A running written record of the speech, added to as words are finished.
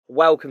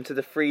Welcome to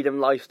the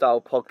Freedom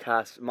Lifestyle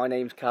Podcast. My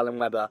name's Callum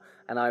Webber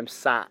and I'm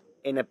sat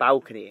in a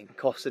balcony in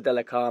Costa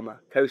Calma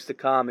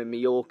in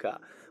Mallorca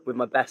with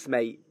my best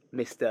mate,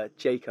 Mr.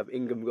 Jacob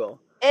Ingham.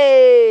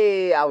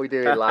 Hey, how we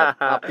doing, lad?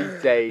 Happy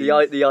days.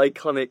 The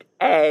iconic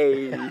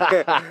hey.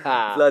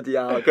 Bloody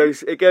hell,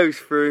 it goes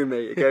through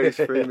me.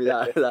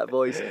 That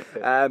voice.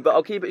 But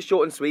I'll keep it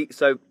short and sweet.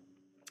 So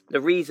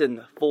the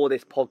reason for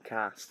this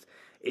podcast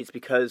is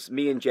because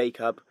me and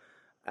Jacob,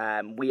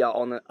 we are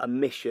on a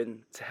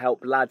mission to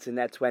help lads in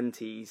their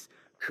 20s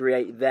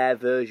create their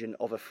version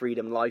of a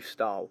freedom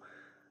lifestyle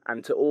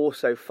and to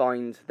also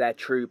find their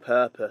true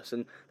purpose.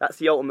 And that's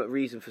the ultimate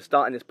reason for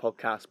starting this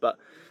podcast. But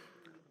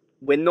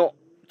we're not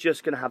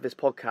just going to have this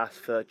podcast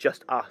for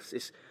just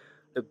us.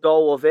 The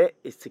goal of it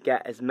is to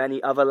get as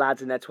many other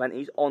lads in their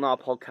 20s on our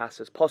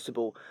podcast as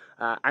possible.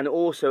 And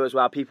also as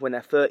well, people in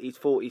their 30s,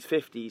 40s,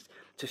 50s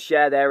to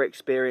share their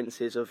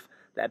experiences of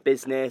their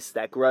business,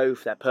 their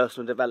growth, their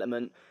personal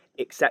development,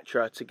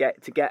 etc. to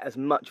get as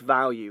much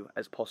value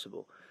as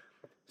possible.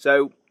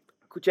 So,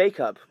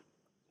 Jacob,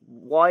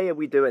 why are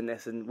we doing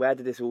this and where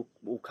did this all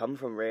come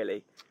from,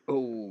 really?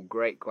 Oh,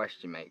 great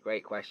question, mate.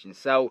 Great question.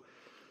 So,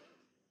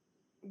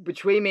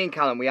 between me and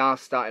Callum, we are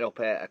starting up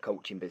a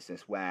coaching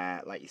business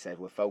where, like you said,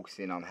 we're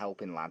focusing on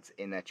helping lads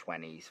in their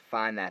 20s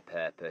find their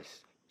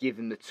purpose, give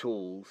them the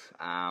tools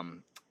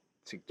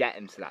to get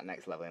them to that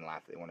next level in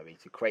life that they want to be,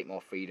 to create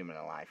more freedom in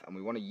their life. And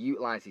we want to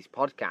utilise this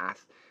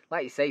podcast,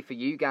 like you say, for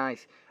you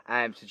guys,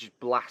 to just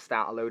blast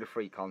out a load of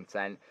free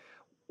content.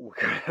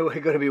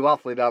 We're going to be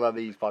waffling on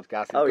these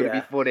podcasts. It's going to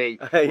be funny.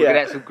 We're going to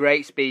get some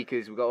great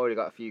speakers. We've already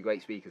got a few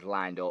great speakers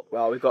lined up.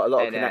 Well, we've got a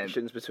lot of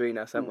connections between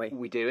us, haven't we?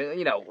 We do.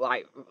 You know,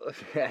 like,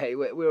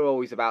 we're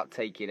always about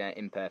taking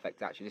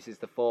imperfect action. This is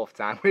the fourth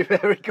time we've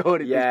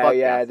recorded this podcast.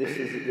 Yeah, this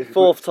is the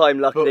fourth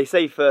time lucky. They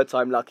say third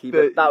time lucky,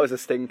 but that was a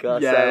stinker.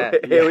 So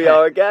here we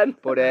are again.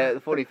 But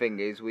the funny thing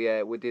is, we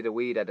did a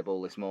weed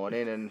edible this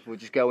morning, and we're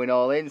just going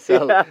all in.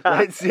 So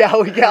let's see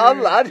how we get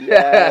on, lad.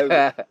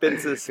 Yeah, we've been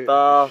to the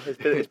spa.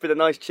 It's been a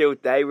nice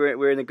chilled day.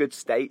 We're in a good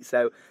state,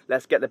 so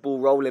let's get the ball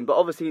rolling. But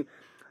obviously,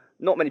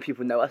 not many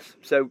people know us.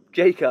 So,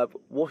 Jacob,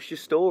 what's your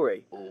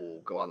story?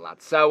 Oh, go on,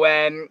 lad. So,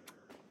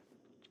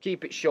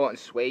 keep it short and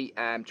sweet.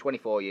 I'm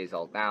 24 years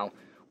old now.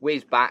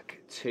 Whiz back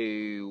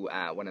to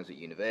when I was at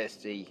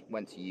university.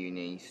 Went to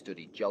uni,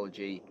 studied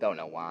geology. Don't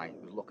know why.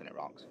 I was looking at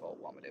rocks. Thought,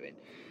 what am I doing?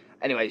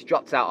 Anyways,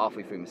 dropped out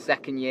halfway through my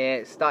second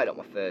year. Started up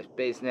my first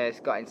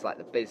business. Got into like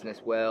the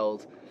business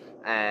world.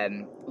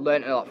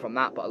 Learned a lot from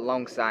that. But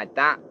alongside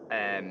that,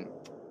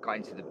 got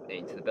into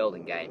the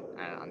building game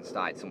and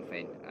started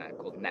something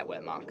called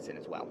network marketing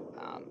as well.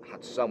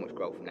 Had so much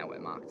growth from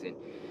network marketing.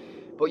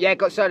 But yeah,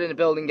 got started in the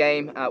building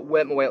game,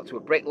 worked my way up to a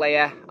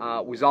bricklayer,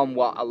 was on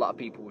what a lot of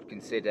people would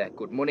consider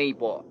good money,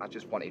 but I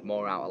just wanted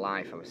more out of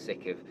life. I was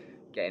sick of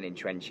getting in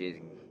trenches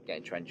and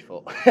getting trench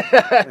foot.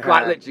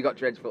 Quite literally got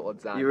trench foot one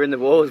time. You were in the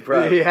walls,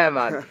 bro. Yeah,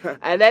 man.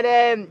 And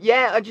then,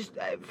 I just,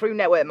 through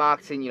network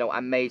marketing, I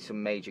made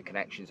some major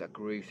connections. I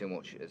grew so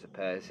much as a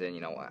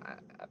person.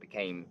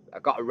 I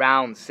got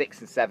around 6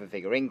 and 7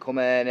 figure income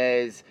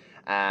earners.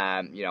 I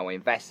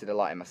invested a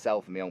lot in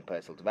myself and my own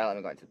personal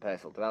development. Got into the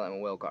personal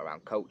development world, got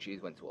around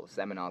coaches, went to all the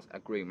seminars. I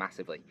grew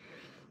massively.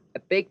 A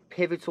big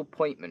pivotal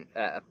point in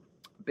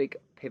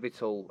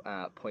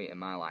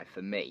my life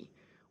for me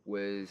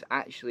was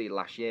actually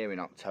last year in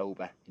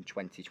October in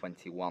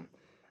 2021.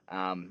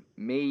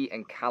 Me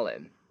and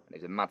Callum,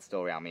 there's a mad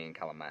story how me and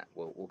Callum met.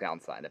 We'll get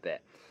onto that in a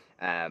bit.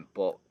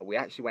 But we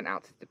actually went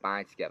out to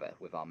Dubai together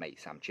with our mate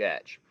Sam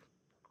Church.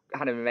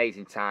 Had an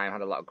amazing time,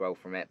 had a lot of growth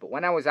from it. But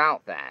when I was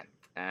out there,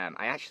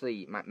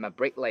 my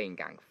bricklaying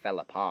gang fell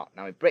apart.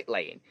 Now in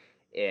bricklaying,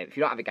 if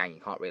you don't have a gang, you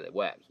can't really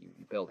work. You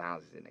build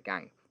houses in a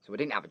gang. So I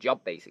didn't have a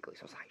job basically.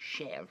 So I was like,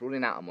 shit, I was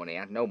running out of money.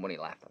 I had no money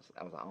left.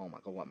 I was like, oh my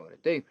God, what am I going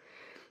to do?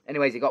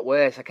 Anyways, it got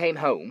worse. I came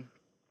home,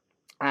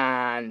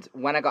 and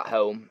when I got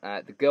home,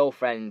 the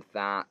girlfriend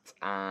that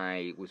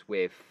I was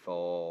with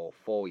for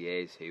 4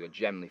 years, who I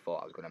generally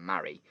thought I was going to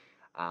marry,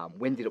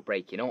 we ended up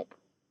breaking up.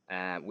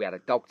 We had a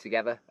dog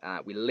together.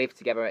 We lived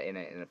together in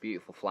a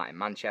beautiful flat in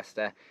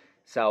Manchester.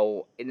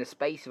 So in the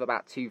space of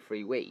about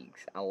 2-3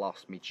 weeks, I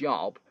lost my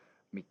job,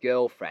 my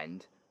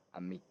girlfriend,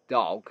 and my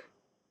dog,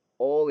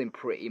 all in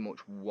pretty much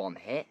one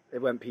hit.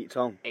 It went Pete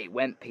Tong.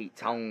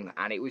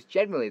 And it was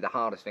generally the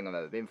hardest thing I've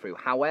ever been through.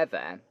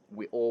 However,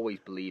 we always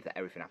believe that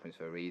everything happens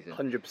for a reason.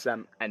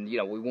 100%. And, we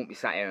wouldn't be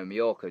sat here in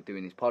Mallorca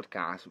doing this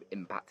podcast,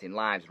 impacting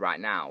lives right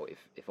now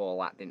if all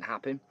that didn't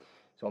happen.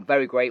 So I'm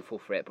very grateful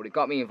for it. But it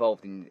got me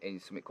involved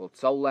in something called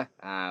solar,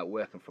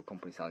 working for a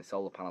company selling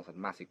solar panels. Had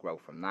massive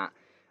growth from that.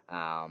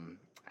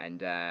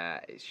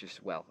 It's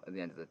just, well, at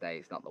the end of the day,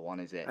 it's not the one,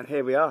 is it? And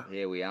here we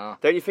are.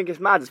 Don't you think it's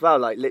mad as well?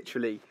 Like,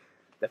 literally,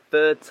 the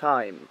third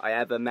time I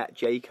ever met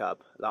Jacob,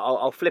 like,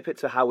 I'll flip it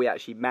to how we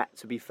actually met,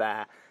 to be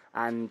fair.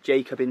 And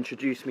Jacob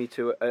introduced me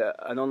to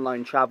an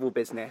online travel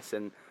business,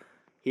 and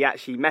he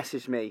actually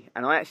messaged me.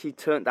 And I actually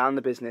turned down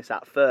the business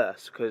at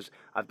first because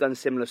I've done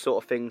similar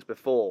sort of things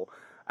before.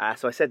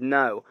 So I said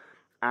no.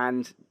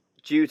 And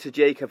due to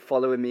Jacob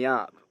following me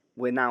up,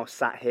 we're now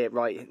sat here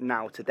right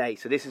now today.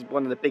 So this is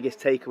one of the biggest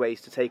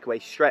takeaways to take away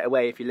straight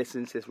away if you're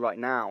listening to this right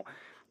now,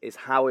 is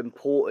how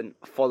important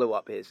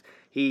follow-up is.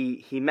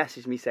 He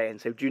messaged me saying,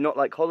 so do you not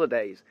like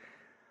holidays?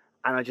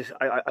 And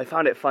I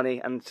found it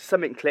funny, and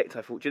something clicked.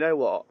 I thought, do you know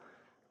what?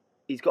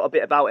 He's got a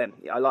bit about him.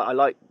 I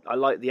like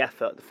the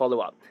effort, the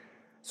follow-up.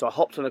 So I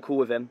hopped on a call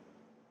with him,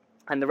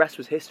 and the rest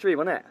was history,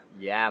 wasn't it?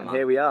 Yeah, man. And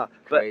here we are.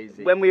 Crazy.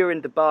 But when we were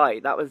in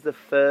Dubai, that was the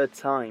third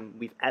time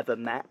we've ever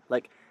met.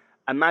 Like,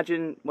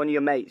 imagine one of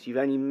your mates, you've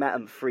only met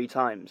them 3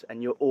 times,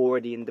 and you're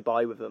already in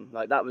Dubai with them.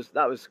 Like, that was surreal,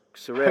 it was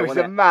wasn't it? It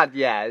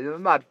was a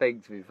mad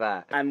thing, to be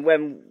fair. And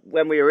when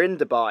we were in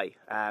Dubai,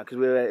 because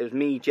it was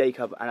me,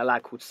 Jacob, and a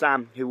lad called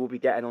Sam, who will be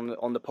getting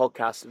on the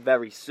podcast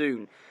very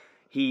soon.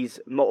 He's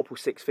multiple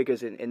 6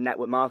 figures in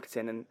network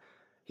marketing, and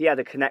he had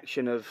a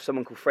connection of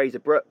someone called Fraser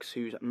Brooks,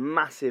 who's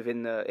massive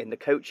in the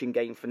coaching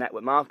game for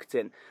network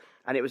marketing.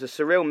 And it was a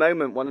surreal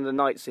moment. One of the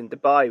nights in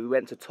Dubai, we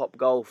went to Top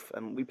Golf,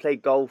 and we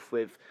played golf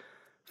with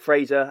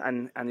Fraser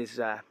and his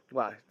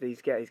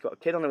he's got a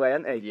kid on the way,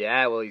 hasn't he?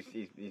 Yeah, well,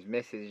 he's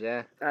missus,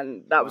 yeah.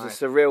 And that was a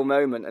surreal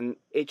moment, and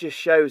it just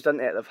shows,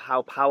 doesn't it, of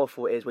how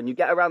powerful it is when you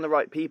get around the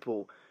right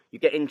people. You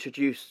get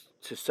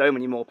introduced to so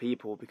many more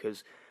people,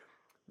 because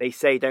they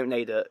say, don't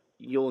they, that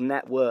your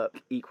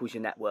network equals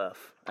your net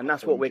worth, and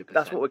that's what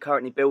we're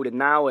currently building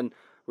now, and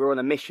we're on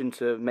a mission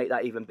to make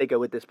that even bigger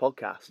with this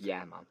podcast.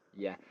 Yeah, man.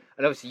 Yeah,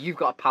 and obviously you've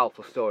got a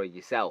powerful story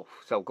yourself.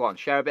 So go on,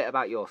 share a bit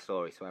about your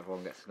story so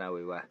everyone gets to know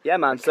who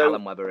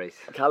Callum Webber is.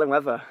 Callum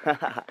Webber.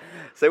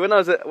 So when I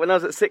was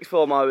at sixth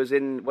form, I was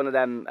in one of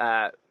them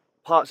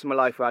parts of my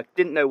life where I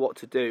didn't know what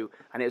to do,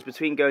 and it was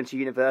between going to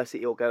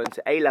university or going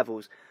to A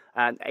levels.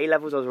 And A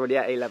levels, I was already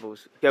at A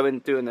levels,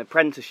 doing an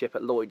apprenticeship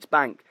at Lloyd's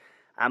Bank.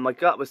 And my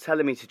gut was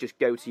telling me to just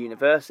go to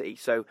university.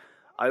 So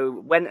I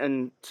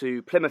went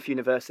to Plymouth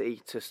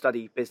University to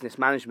study business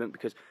management,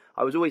 because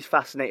I was always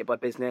fascinated by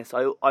business.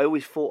 I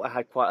always thought I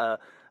had quite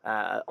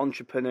a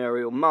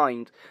entrepreneurial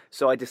mind.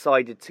 So I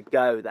decided to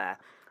go there.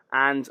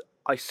 And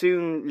I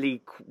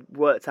soon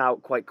worked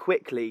out quite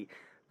quickly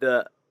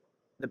that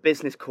the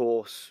business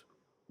course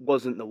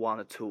wasn't the one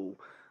at all.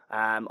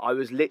 I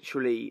was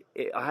literally,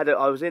 I had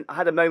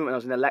a moment when I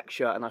was in a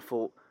lecture, and I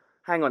thought,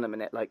 hang on a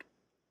minute, like,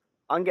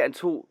 I'm getting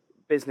taught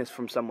business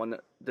from someone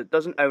that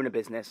doesn't own a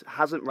business,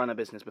 hasn't run a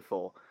business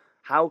before.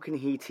 How can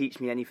he teach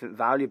me anything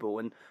valuable?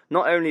 And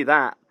not only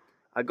that,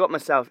 I got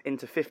myself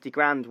into 50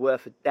 grand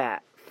worth of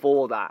debt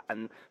for that.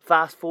 And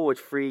fast forward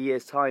 3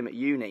 years' time at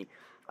uni,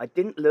 I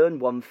didn't learn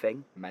one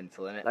thing.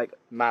 Mental, innit? Like,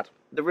 mad.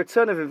 The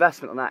return of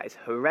investment on that is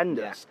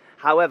horrendous.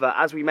 Yeah. However,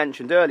 as we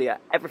mentioned earlier,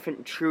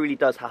 everything truly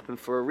does happen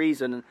for a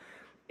reason. And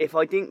if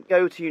I didn't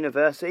go to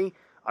university,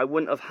 I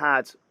wouldn't have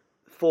had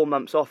 4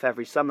 months off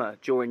every summer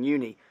during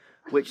uni,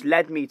 which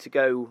led me to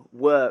go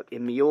work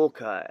in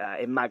Mallorca,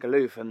 in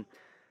Magaluf. And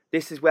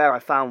this is where I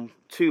found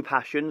 2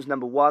 passions.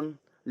 Number 1,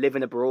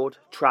 living abroad,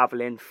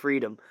 travelling,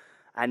 freedom.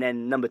 And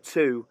then number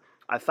 2,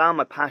 I found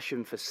my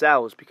passion for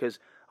sales, because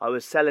I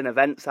was selling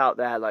events out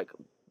there, like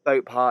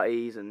boat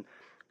parties and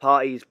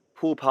parties,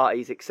 pool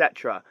parties,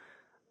 etc.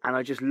 And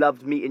I just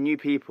loved meeting new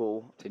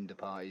people. Tinder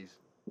parties.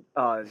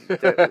 Oh,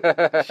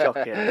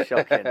 shocking.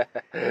 Shocking.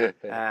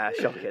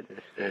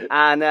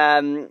 And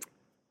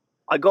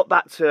I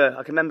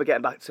can remember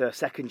getting back to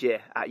second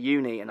year at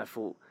uni, and I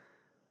thought,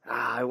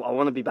 I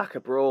want to be back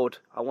abroad.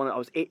 I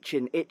was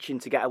itching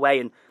to get away.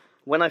 And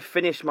when I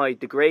finished my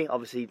degree,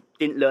 obviously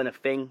didn't learn a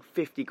thing,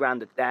 50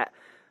 grand of debt.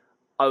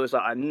 I was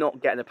like, I'm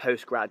not getting a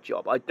post-grad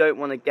job. I don't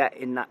want to get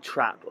in that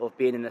trap of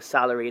being in a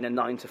salary in a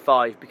 9 to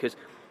 5, because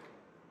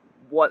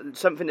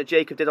something that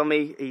Jacob did on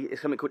me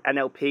is something called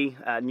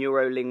NLP,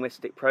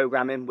 Neuro-Linguistic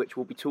Programming, which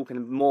we'll be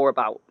talking more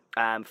about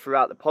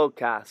throughout the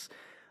podcast.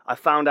 I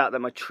found out that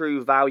my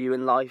true value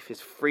in life is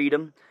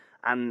freedom,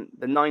 and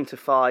the 9 to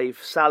 5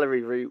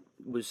 salary route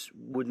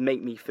would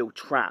make me feel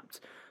trapped.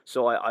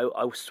 So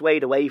I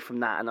swayed away from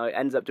that, and I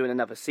ended up doing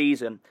another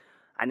season.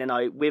 And then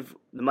with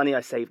the money I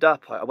saved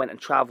up, I went and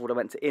travelled. I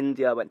went to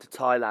India, I went to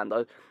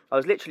Thailand. I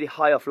was literally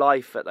high off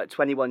life at like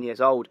 21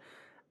 years old.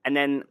 And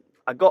then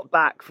I got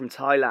back from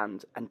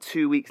Thailand, and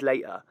 2 weeks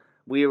later,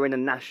 we were in a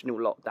national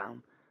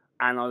lockdown.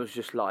 And I was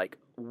just like,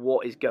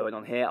 what is going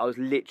on here? I was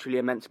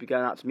literally meant to be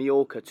going out to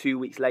Mallorca 2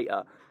 weeks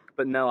later.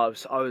 But no, I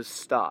was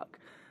stuck.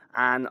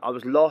 And I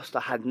was lost.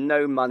 I had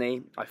no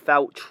money. I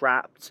felt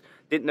trapped.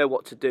 Didn't know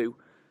what to do.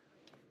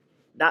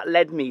 That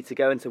led me to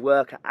go into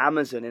work at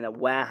Amazon in a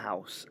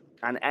warehouse.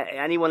 And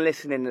anyone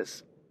listening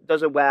that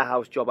does a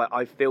warehouse job,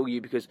 I feel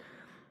you, because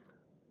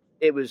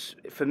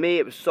for me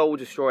it was soul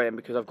destroying,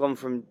 because I've gone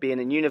from being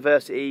in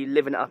university,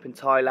 living it up in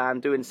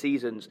Thailand, doing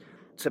seasons,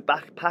 to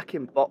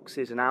backpacking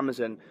boxes in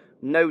Amazon,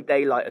 no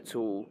daylight at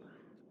all,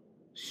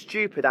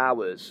 stupid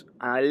hours,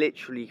 and I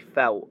literally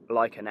felt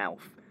like an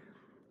elf.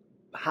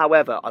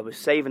 However, I was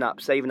saving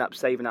up,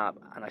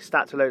 and I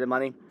stacked a load of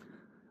money.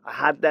 I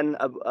had then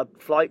a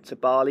flight to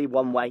Bali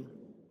one way.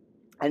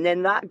 And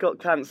then that got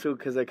cancelled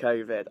because of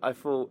COVID. I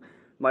thought,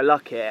 my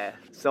luck here.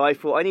 So I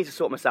thought, I need to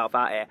sort myself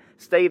out here.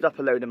 Saved up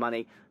a load of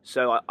money.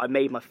 So I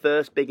made my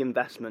first big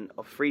investment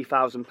of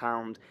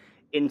 £3,000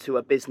 into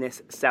a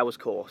business sales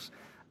course.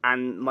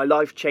 And my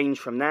life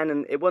changed from then,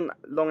 and it wasn't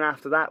long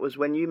after that was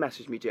when you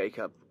messaged me,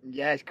 Jacob.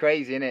 Yeah, it's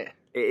crazy, isn't it?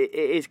 It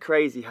is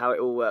crazy how it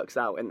all works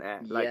out, isn't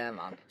it? Like, yeah,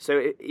 man.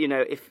 So,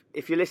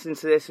 if you're listening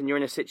to this and you're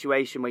in a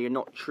situation where you're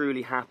not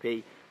truly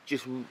happy,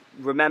 just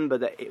remember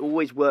that it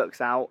always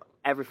works out.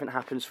 Everything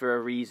happens for a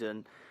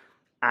reason.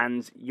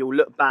 And you'll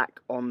look back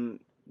on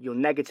your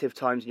negative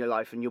times in your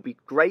life and you'll be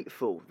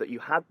grateful that you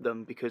had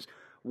them because,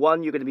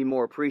 one, you're going to be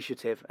more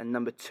appreciative, and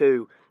number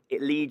two,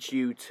 it leads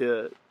you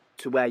to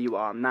where you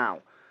are now.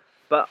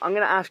 But I'm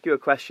going to ask you a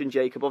question,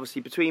 Jacob.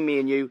 Obviously, between me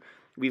and you,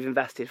 we've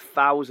invested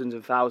thousands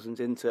and thousands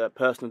into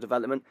personal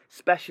development,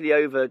 especially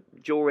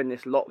during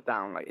this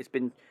lockdown. Like, it's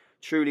been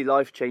truly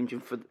life-changing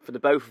for the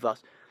both of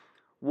us.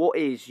 What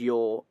is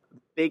your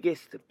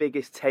biggest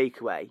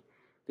takeaway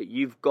that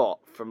you've got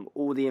from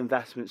all the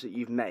investments that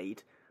you've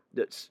made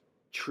that's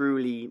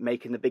truly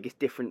making the biggest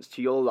difference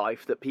to your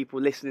life that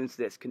people listening to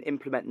this can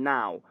implement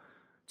now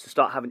to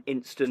start having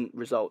instant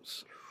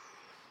results?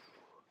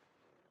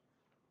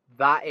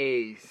 That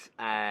is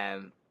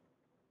a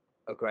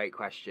great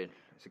question.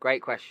 It's a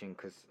great question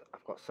because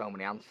I've got so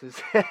many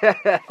answers.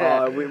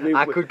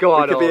 I could go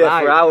on all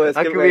night.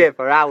 I could be here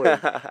for hours.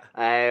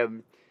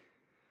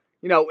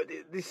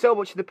 There's so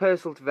much in the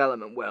personal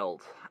development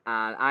world,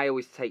 and I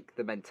always take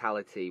the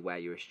mentality where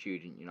you're a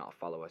student, you're not a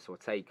follower. So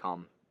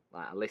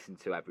I listen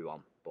to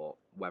everyone, but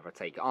whether I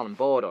take it on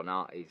board or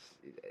not is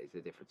a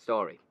different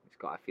story. It's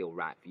got to feel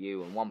right for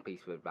you, and one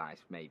piece of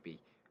advice may be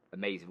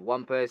amazing for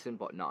one person,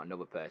 but not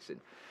another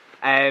person.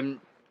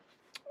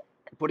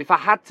 But if I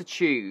had to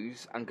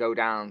choose and go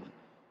down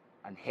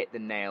and hit the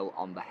nail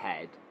on the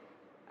head,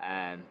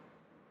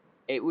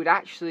 it would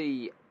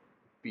actually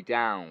be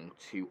down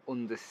to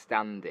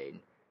understanding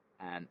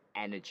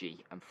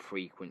energy and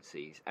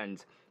frequencies.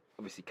 And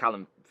obviously,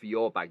 Callum, for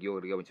your bag, you're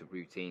going to go into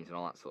routines and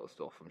all that sort of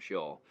stuff, I'm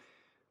sure.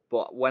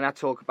 But when I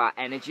talk about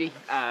energy,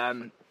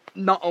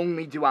 not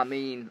only do I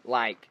mean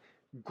like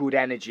good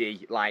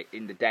energy, like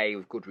in the day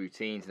with good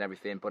routines and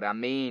everything, but I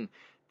mean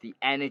the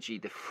energy,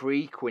 the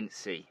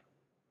frequency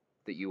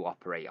that you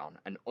operate on,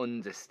 and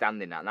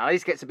understanding that. Now,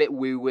 this gets a bit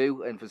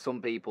woo-woo, and for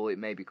some people it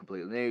may be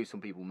completely new.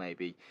 Some people may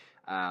be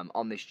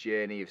on this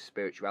journey of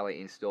spirituality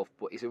and stuff,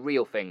 but it's a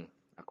real thing.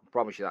 I can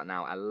promise you that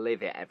now. I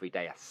live it every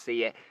day. I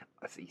see it.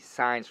 I see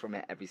signs from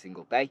it every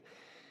single day.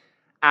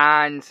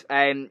 And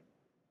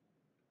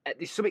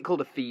there's something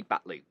called a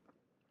feedback loop.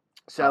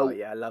 So,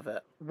 I love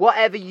it.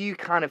 Whatever you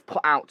kind of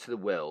put out to the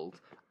world,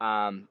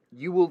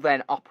 you will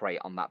then operate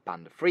on that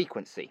band of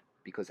frequency,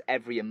 because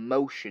every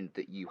emotion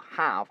that you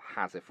have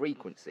has a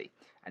frequency,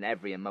 and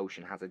every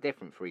emotion has a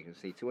different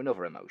frequency to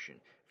another emotion.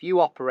 If you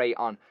operate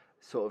on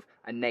sort of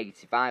a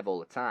negative vibe all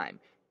the time,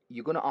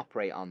 you're going to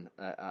operate on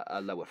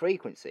a lower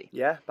frequency.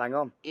 Yeah, bang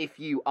on. If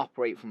you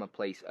operate from a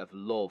place of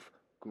love,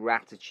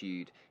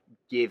 gratitude,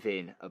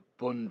 giving,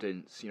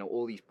 abundance,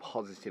 all these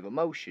positive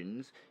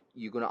emotions,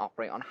 you're going to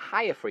operate on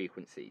higher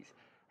frequencies.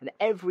 And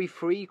every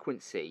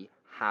frequency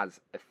has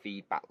a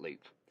feedback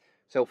loop.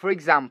 So, for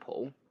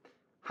example,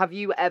 have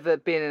you ever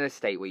been in a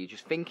state where you're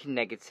just thinking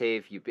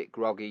negative, you're a bit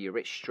groggy, you're a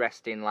bit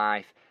stressed in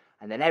life,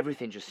 and then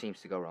everything just seems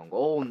to go wrong?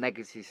 All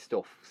negative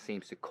stuff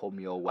seems to come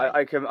your way.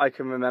 I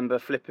can remember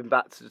flipping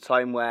back to the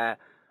time where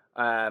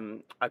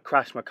I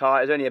crashed my car.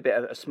 It was only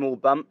a small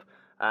bump.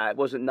 It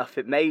wasn't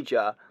nothing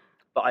major,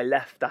 but I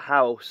left the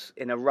house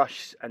in a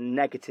rush and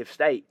negative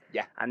state.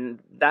 Yeah. And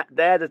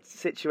they're the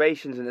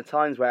situations and the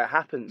times where it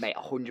happens. Mate,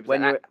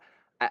 100%.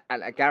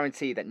 And I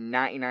guarantee that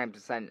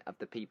 99% of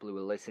the people who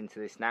will listen to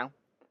this now,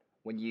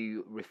 when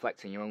you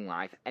reflect on your own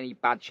life, any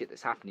bad shit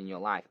that's happened in your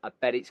life, I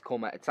bet it's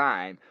come at a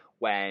time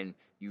when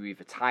you were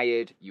either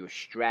tired, you were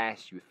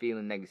stressed, you were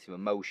feeling negative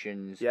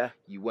emotions. Yeah.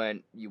 You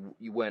weren't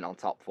on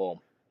top form.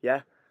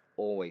 Yeah.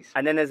 Always.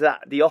 And then there's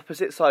the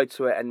opposite side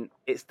to it, and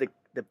it's the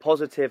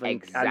positive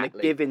and the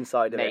giving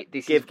side of it.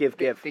 Give.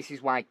 This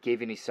is why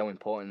giving is so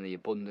important, the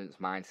abundance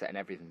mindset and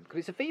everything, because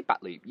it's a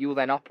feedback loop. You will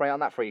then operate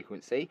on that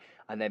frequency,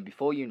 and then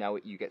before you know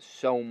it, you get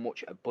so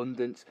much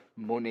abundance,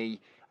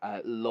 money,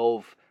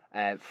 love,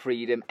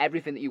 freedom,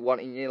 everything that you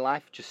want in your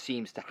life just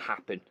seems to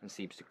happen and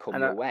seems to come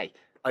your way.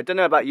 I don't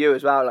know about you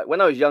as well. Like when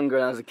I was younger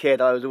and I was a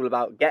kid, I was all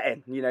about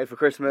getting, for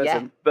Christmas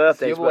and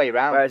birthdays. It's the other way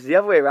around. Whereas the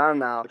other way around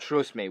now. But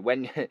trust me,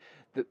 when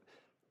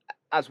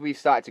as we've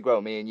started to grow,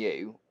 me and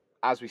you,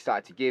 as we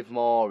started to give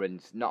more,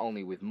 and not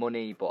only with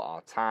money, but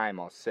our time,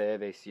 our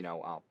service,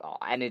 our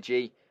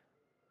energy,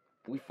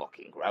 we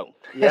fucking grow.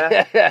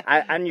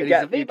 Yeah, and you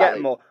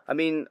get more. I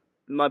mean,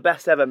 my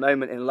best ever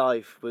moment in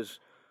life was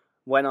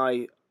when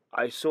I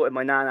sorted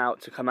my nan out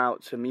to come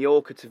out to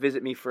Mallorca to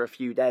visit me for a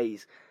few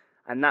days.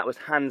 And that was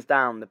hands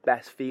down the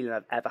best feeling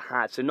I've ever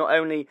had. So not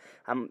only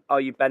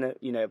are you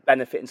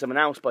benefiting someone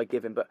else by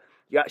giving, but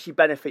you actually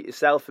benefit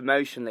yourself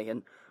emotionally.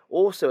 And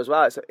also as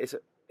well,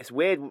 it's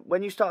weird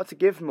when you start to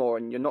give more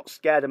and you're not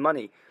scared of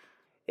money.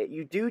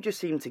 You do just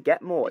seem to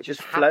get more. It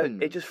just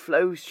happens. It just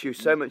flows to you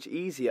so much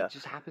easier. It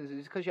just happens.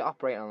 It's because you're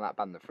operating on that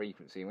band of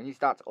frequency. When you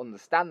start to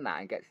understand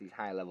that and get to these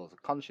higher levels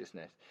of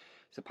consciousness,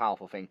 It's a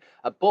powerful thing.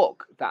 A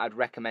book that I'd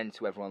recommend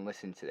to everyone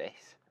listening to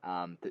this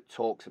that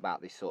talks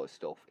about this sort of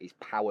stuff is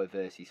Power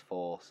versus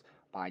Force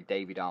by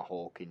David R.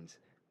 Hawkins.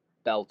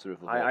 Belter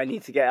of a book. I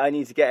need to get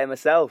it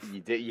myself.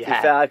 You do, yeah. To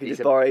be fair, I could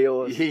just borrow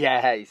yours.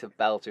 Yeah, it's a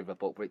belter of a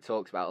book, but it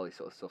talks about all this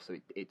sort of stuff, so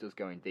it does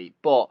go in deep.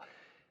 But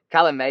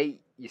Callum, mate,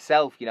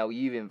 yourself,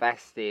 you've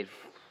invested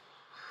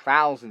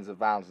thousands of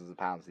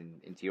pounds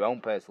into your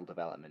own personal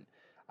development.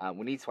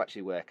 We need to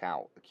actually work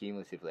out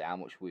cumulatively how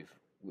much we've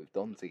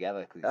done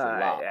together, because it's a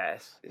lot.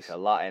 Yes, it's a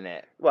lot, in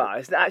it. Well,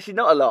 it's actually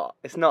not a lot.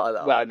 It's not a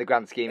lot. Well, in the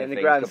grand scheme of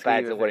things,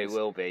 compared to what it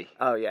will be.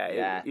 Oh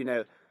yeah.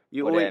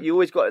 You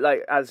always got,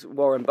 like, as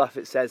Warren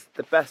Buffett says,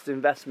 the best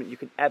investment you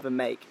can ever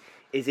make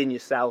is in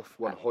yourself.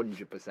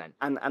 100%.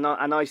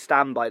 And I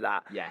stand by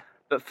that. Yeah.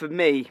 But for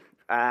me,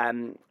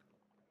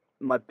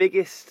 my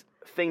biggest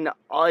thing that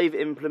I've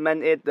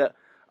implemented that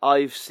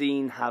I've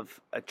seen have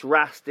a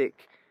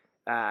drastic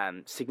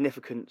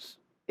significance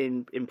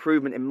in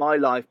improvement in my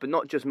life, but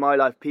not just my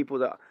life, people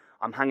that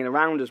I'm hanging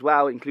around as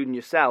well, including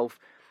yourself,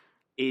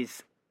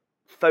 is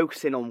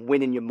focusing on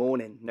winning your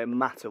morning, no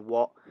matter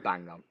what.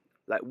 Bang on.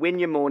 Like, win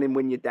your morning,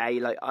 win your day.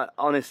 Like,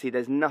 honestly,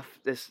 there's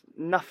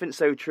nothing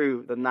so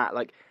true than that.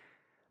 Like,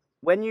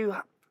 when you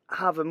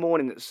have a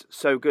morning that's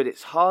so good,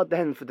 it's hard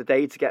then for the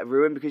day to get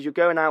ruined, because you're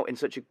going out in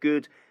such a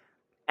good,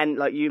 and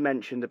like you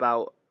mentioned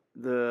about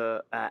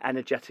the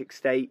energetic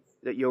state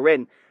that you're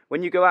in.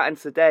 When you go out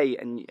into the day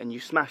and you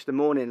smash the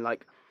morning,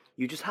 like,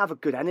 you just have a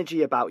good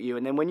energy about you.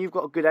 And then when you've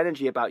got a good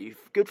energy about you,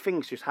 good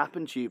things just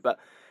happen to you. But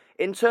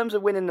in terms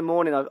of winning the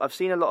morning, I've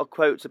seen a lot of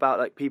quotes about,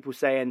 like, people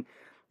saying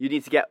you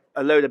need to get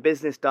a load of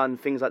business done,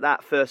 things like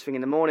that, first thing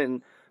in the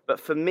morning. But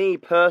for me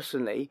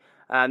personally,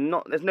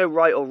 there's no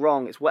right or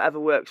wrong. It's whatever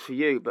works for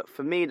you. But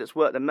for me, that's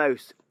worked the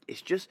most.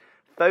 It's just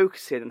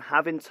focusing and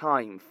having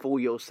time for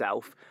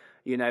yourself.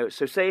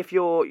 So say if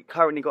you're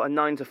currently got a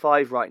 9 to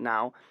 5 right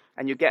now,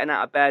 and you're getting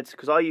out of bed,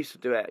 because I used to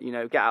do it,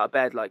 get out of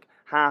bed like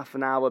half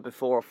an hour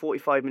before or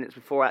 45 minutes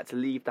before I had to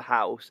leave the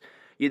house.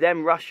 You're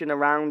then rushing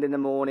around in the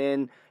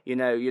morning,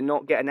 you're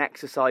not getting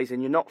exercise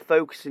and you're not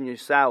focusing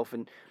yourself,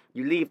 and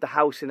you leave the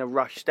house in a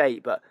rush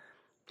state. But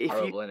if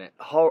horrible, isn't it?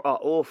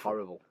 Awful.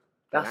 Horrible.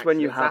 That's when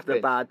you have the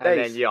bad days.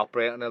 And then you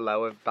operate on a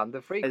lower band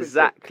of frequency.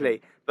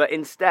 Exactly. But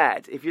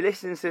instead, if you're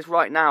listening to this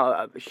right now,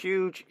 a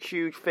huge,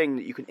 huge thing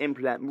that you can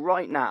implement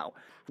right now,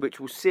 which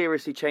will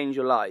seriously change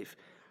your life,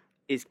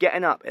 is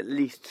getting up at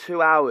least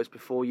 2 hours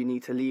before you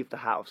need to leave the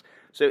house.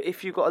 So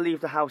if you've got to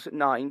leave the house at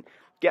 9,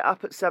 get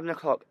up at 7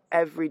 o'clock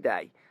every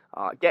day.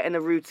 Get in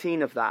a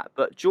routine of that.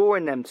 But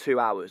during them 2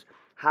 hours,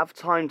 have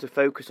time to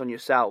focus on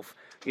yourself.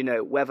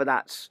 Whether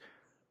that's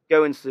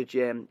going to the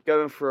gym,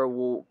 going for a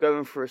walk,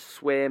 going for a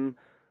swim,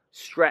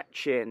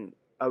 stretching,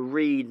 a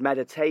read,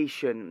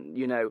 meditation,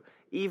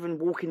 even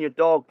walking your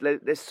dog.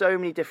 There's so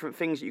many different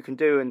things that you can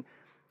do, and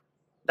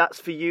that's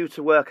for you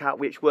to work out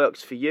which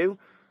works for you.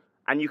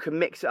 And you can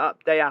mix it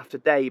up day after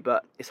day,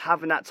 but it's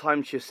having that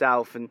time to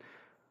yourself. And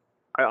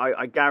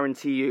I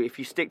guarantee you, if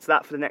you stick to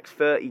that for the next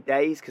 30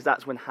 days, because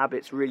that's when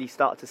habits really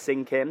start to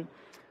sink in,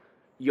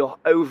 your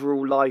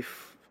overall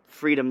life,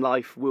 freedom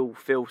life, will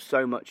feel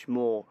so much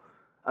more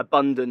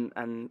abundant,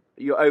 and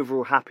your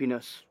overall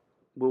happiness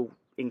will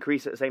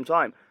increase at the same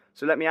time.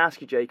 So let me ask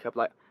you, Jacob,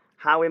 like,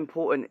 how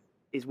important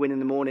is winning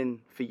the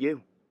morning for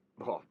you?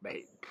 Oh,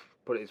 mate,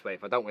 put it this way,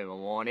 if I don't win in the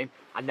morning,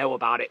 I know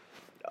about it.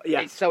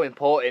 Yeah. It's so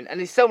important, and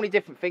there's so many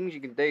different things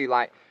you can do.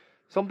 Like,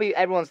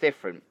 everyone's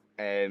different.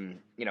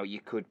 You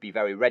could be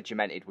very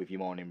regimented with your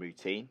morning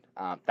routine.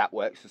 That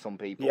works for some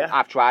people. Yeah.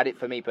 I've tried it.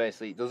 For me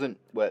personally, it doesn't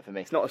work for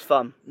me. It's not as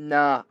fun.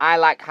 No, I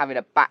like having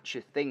a batch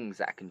of things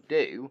that I can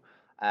do,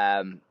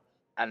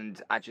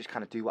 and I just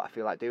kind of do what I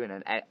feel like doing,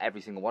 and every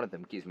single one of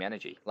them gives me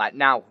energy. Like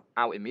now,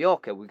 out in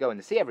Mallorca, we go in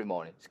the sea every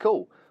morning. It's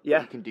cool. Yeah.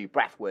 But you can do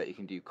breath work, you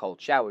can do cold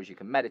showers, you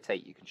can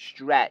meditate, you can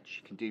stretch,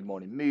 you can do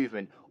morning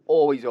movement.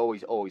 Always,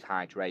 always, always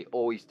hydrate.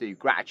 Always do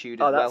gratitude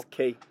as well. Oh, that's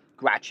key.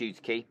 Gratitude's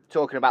key.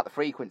 Talking about the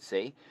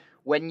frequency,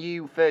 when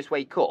you first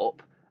wake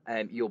up,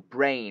 your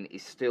brain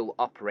is still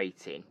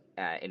operating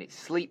in its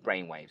sleep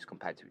brainwaves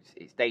compared to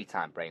its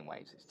daytime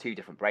brainwaves. It's two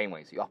different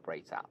brainwaves that you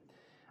operate at.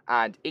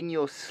 And in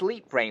your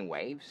sleep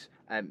brainwaves,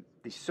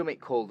 there's something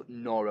called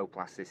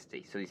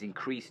neuroplasticity. So there's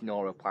increased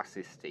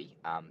neuroplasticity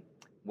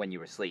when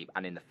you're asleep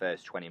and in the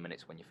first 20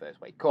 minutes when you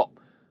first wake up.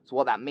 So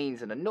what that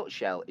means in a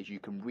nutshell is you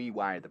can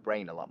rewire the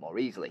brain a lot more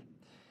easily.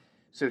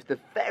 So if the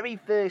very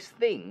first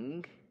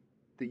thing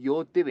that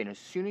you're doing as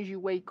soon as you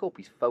wake up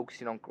is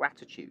focusing on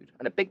gratitude,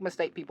 and a big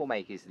mistake people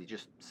make is they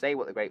just say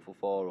what they're grateful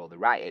for or they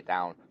write it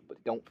down, but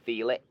they don't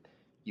feel it.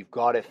 You've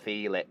got to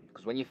feel it,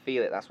 because when you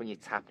feel it, that's when you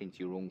tap into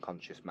your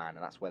unconscious mind,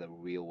 and that's where the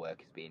real work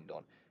is being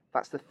done. If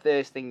that's the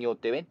first thing you're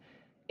doing,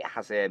 it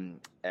has a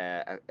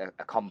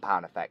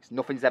compound effect.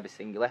 Nothing's ever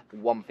singular.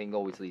 One thing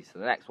always leads to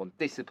the next one.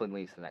 Discipline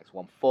leads to the next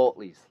one. Thought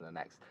leads to the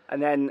next.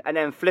 And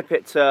then flip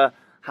it to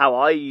how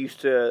I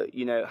used to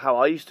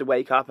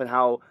wake up, and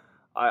how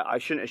I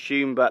shouldn't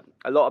assume, but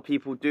a lot of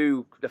people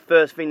do. The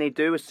first thing they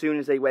do as soon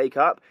as they wake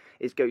up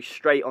is go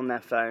straight on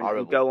their phone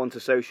and go onto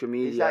social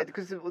media.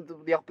 Because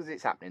the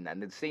opposite's happening then.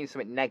 They're seeing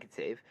something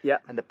negative, yeah,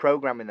 and they're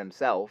programming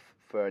themselves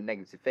for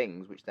negative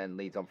things, which then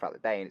leads on throughout the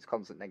day, and it's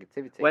constant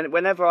negativity.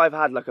 Whenever I've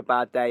had like a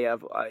bad day,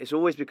 it's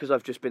always because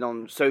I've just been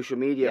on social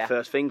media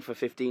first thing for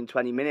 15,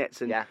 20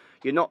 minutes, and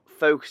you're not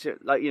focusing.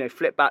 Like, you know,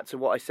 flip back to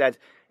what I said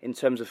in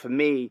terms of, for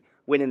me,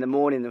 winning the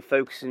morning and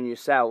focusing on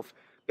yourself.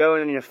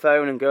 Going on your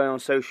phone and going on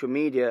social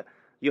media,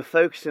 you're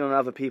focusing on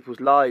other people's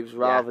lives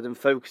rather than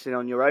focusing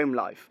on your own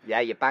life.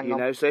 Yeah, you're bang on.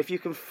 You know, so if you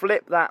can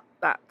flip that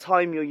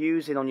time you're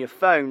using on your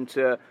phone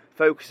to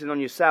focusing on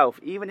yourself,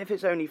 even if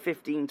it's only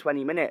 15,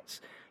 20 minutes,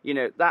 you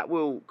know, that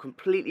will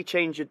completely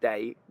change your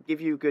day,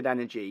 give you good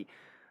energy,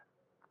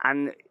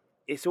 and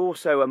it's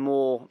also a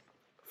more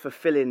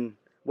fulfilling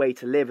way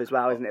to live as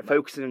well, isn't it?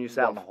 Focusing on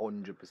yourself.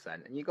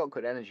 100%. And you've got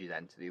good energy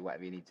then to do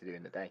whatever you need to do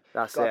in the day.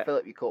 That's You've got it. to fill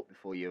up your cup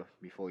before you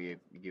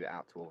give it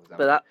out to others.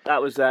 But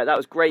that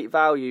was great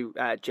value,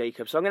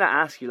 Jacob. So I'm going to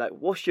ask you, like,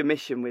 what's your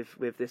mission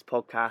with this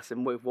podcast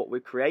and with what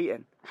we're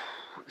creating?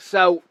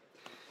 So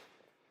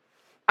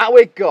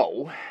our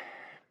goal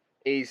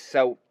is,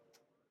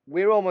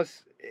 we're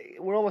almost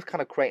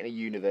kind of creating a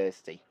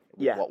university.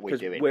 What we're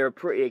doing. We're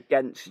pretty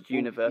against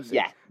university.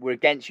 Yeah, we're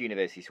against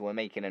university, so we're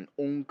making an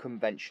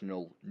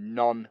unconventional,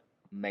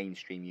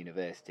 non-mainstream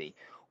university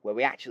where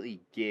we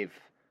actually give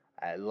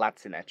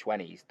lads in their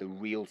 20s the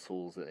real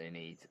tools that they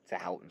need to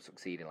help them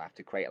succeed in life,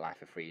 to create a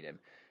life of freedom,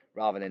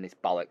 rather than this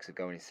bollocks of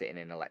going and sitting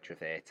in a lecture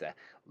theatre,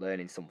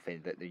 learning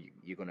something that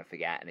you're going to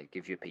forget, and it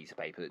gives you a piece of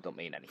paper that don't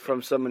mean anything.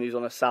 From someone who's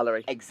on a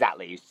salary.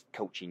 Exactly, who's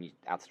coaching you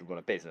how to run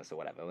a business or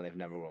whatever, when they've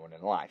never run one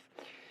in life.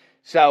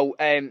 So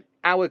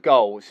our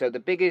goal,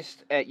 the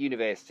biggest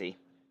university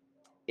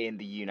in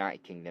the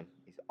United Kingdom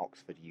is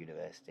Oxford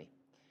University.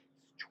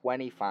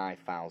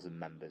 25,000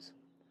 members.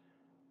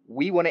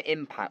 We want to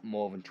impact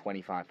more than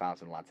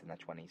 25,000 lads in their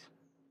 20s.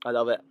 I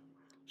love it.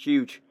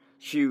 Huge.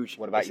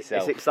 What about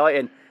yourself? It's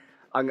exciting.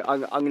 I'm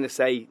going to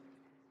say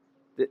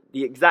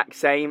the exact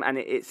same, and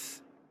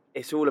it's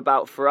all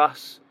about, for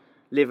us,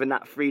 living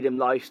that freedom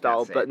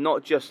lifestyle, but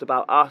not just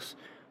about us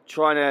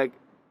trying to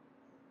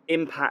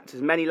impact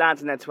as many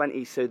lads in their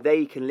 20s so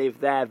they can live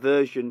their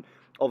version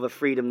of a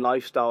freedom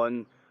lifestyle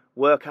and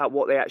work out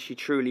what they actually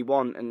truly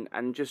want,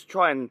 and just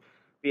try and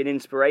be an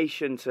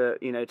inspiration to,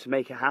 you know, to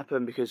make it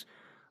happen. Because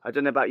I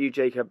don't know about you,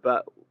 Jacob,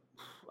 but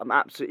I'm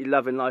absolutely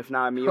loving life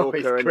now in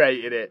Mallorca. It's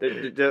great, isn't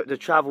it? The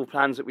travel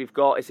plans that we've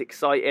got, it's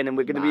exciting, and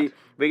we're going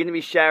to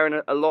be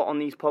sharing a lot on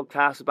these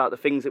podcasts about the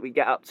things that we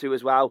get up to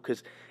as well,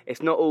 because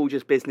it's not all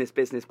just business.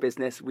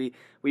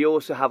 We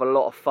also have a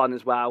lot of fun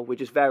as well. We're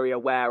just very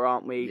aware,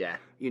 aren't we? Yeah.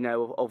 You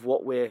know, of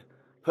what we're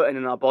putting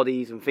in our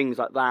bodies and things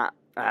like that.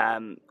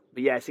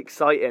 But yeah, it's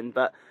exciting.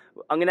 But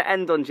I'm going to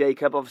end on,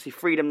 Jacob. Obviously,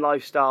 Freedom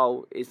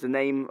Lifestyle is the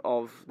name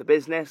of the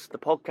business, the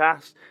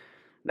podcast.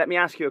 Let me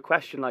ask you a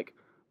question, like,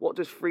 what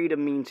does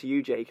freedom mean to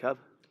you, Jacob?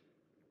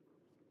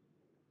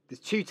 There's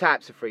two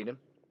types of freedom.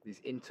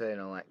 There's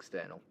internal and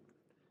external.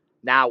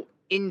 Now,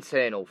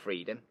 internal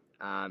freedom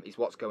is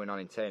what's going on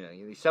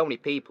internally. There's so many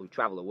people who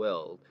travel the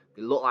world,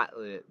 they look like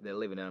they're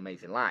living an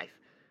amazing life,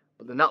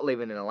 but they're not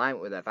living in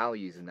alignment with their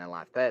values and their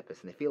life purpose,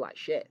 and they feel like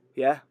shit.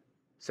 Yeah.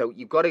 So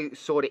you've got to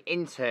sort it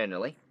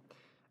internally,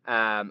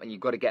 and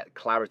you've got to get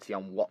clarity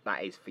on what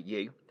that is for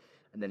you.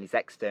 And then there's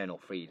external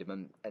freedom,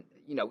 and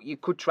you know, you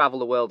could travel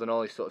the world and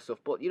all this sort of stuff,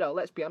 but you know,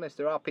 let's be honest,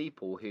 there are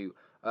people who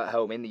are at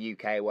home in the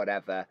UK,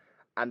 whatever,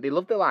 and they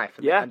love their life,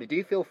 and they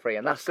do feel free,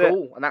 and that's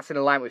cool, and that's in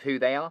alignment with who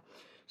they are.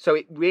 So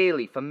it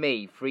really, for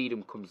me,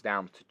 freedom comes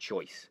down to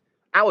choice.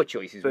 Our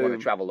choice is we want to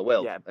travel the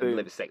world and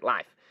live a sick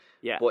life.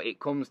 Yeah. But it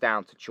comes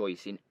down to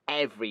choice in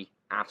every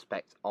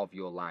aspect of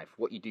your life.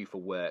 What you do for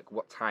work,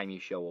 what time you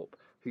show up,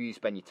 who you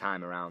spend your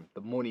time around,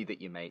 the money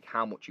that you make,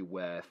 how much you're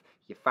worth,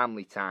 your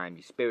family time,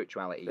 your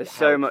spirituality. There's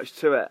so much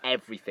to it.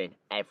 Everything.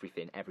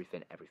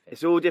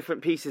 It's all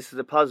different pieces to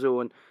the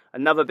puzzle. And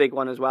another big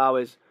one as well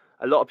is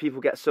a lot of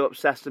people get so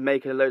obsessed with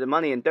making a load of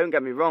money. And don't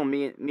get me wrong,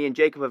 me and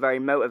Jacob are very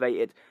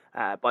motivated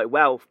by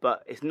wealth,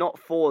 but it's not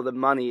for the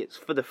money, it's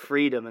for the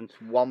freedom. And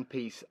it's one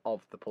piece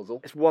of the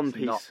puzzle. It's one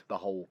piece. Not the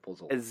whole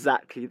puzzle.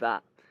 Exactly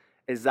that.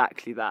 It's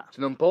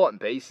an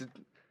important piece.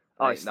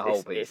 It's the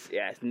whole piece.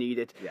 It's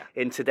needed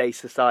in today's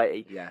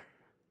society. Yeah.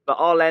 But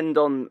I'll end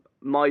on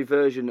my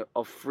version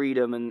of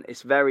freedom, and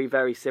it's very,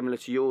 very similar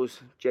to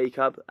yours,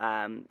 Jacob.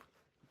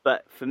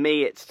 But for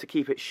me, it's to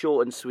keep it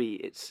short and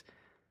sweet. It's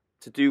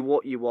to do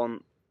what you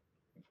want,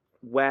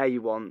 where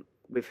you want,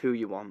 with who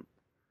you want.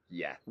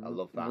 Yeah, I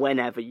love that.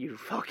 Whenever you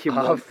fucking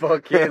want. I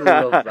fucking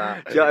love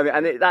that. Do you know what I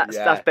mean? And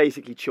that's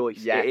basically choice.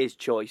 Yeah. It is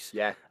choice.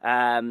 Yeah.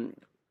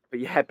 But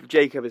yeah,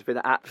 Jacob, has been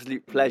an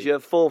absolute pleasure.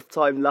 4th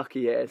time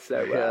lucky here.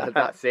 So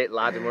that's it,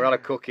 lad. And we're on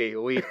a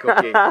weed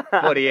cookie.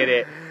 Funny,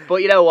 innit? But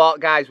you know what,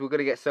 guys? We're going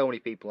to get so many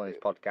people on this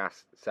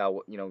podcast.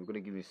 So, you know, we're going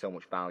to give you so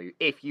much value.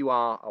 If you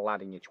are a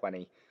lad in your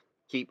 20s,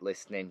 keep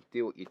listening.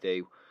 Do what you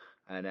do.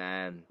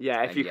 And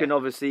if you can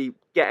obviously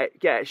get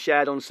it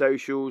shared on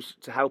socials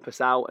to help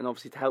us out, and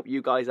obviously to help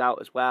you guys out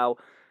as well.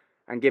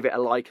 and give it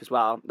a like as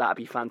well. That'd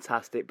be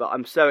fantastic. But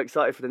I'm so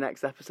excited for the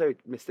next episode,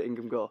 Mr.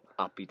 Ingham Gore.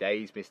 Happy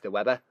days, Mr.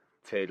 Webber.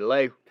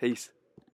 Toodaloo. Peace.